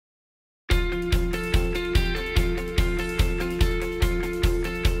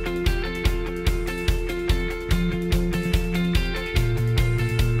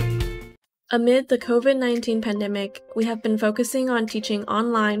Amid the COVID-19 pandemic, we have been focusing on teaching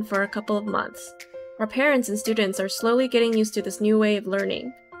online for a couple of months. Our parents and students are slowly getting used to this new way of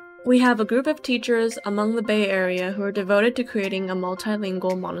learning. We have a group of teachers among the Bay Area who are devoted to creating a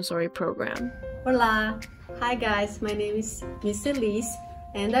multilingual Montessori program. Hola! Hi guys, my name is Miss Elise,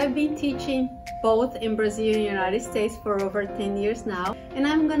 and I've been teaching both in Brazil and United States for over 10 years now, and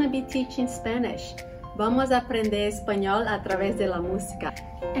I'm gonna be teaching Spanish. Vamos a aprender español a través de la música.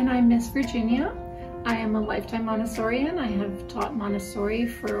 And I'm Miss Virginia. I am a lifetime Montessorian. I have taught Montessori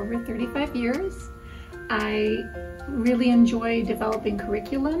for over 35 years. I really enjoy developing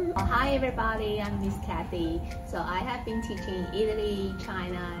curriculum. Hi everybody, I'm Miss Kathy. So I have been teaching Italy,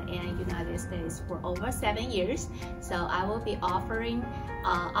 China, and United States for over 7 years. So I will be offering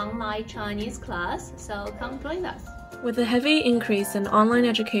online Chinese class, so come join us. With a heavy increase in online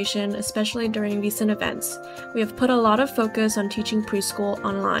education, especially during recent events, we have put a lot of focus on teaching preschool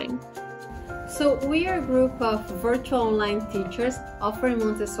online. So we are a group of virtual online teachers offering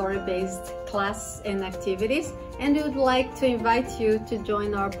Montessori-based classes and activities, and we would like to invite you to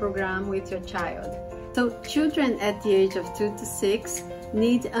join our program with your child. So children at the age of 2 to 6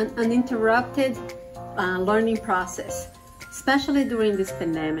 need an uninterrupted learning process, especially during this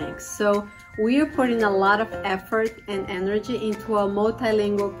pandemic. So we are putting a lot of effort and energy into a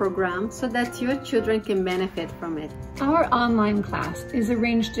multilingual program so that your children can benefit from it. Our online class is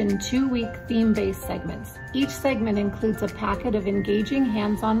arranged in 2-week theme-based segments. Each segment includes a packet of engaging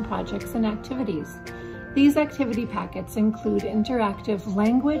hands-on projects and activities. These activity packets include interactive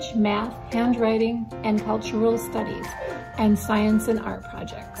language, math, handwriting, and cultural studies, and science and art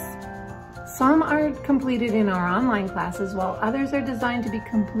projects. Some are completed in our online classes, while others are designed to be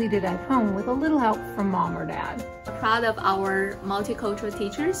completed at home with a little help from mom or dad. Proud of our multicultural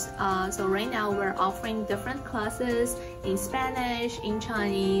teachers. So right now we're offering different classes in Spanish, in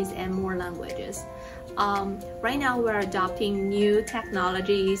Chinese, and more languages. Right now we're adopting new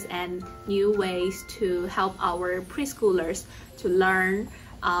technologies and new ways to help our preschoolers to learn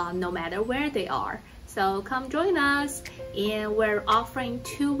no matter where they are. So come join us, and we're offering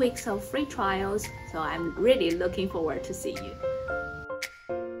 2 weeks of free trials, so I'm really looking forward to see you.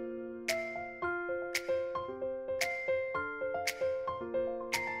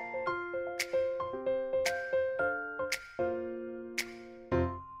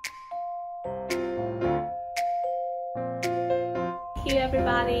 Thank you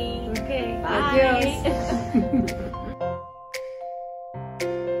everybody. Okay, bye. Adios.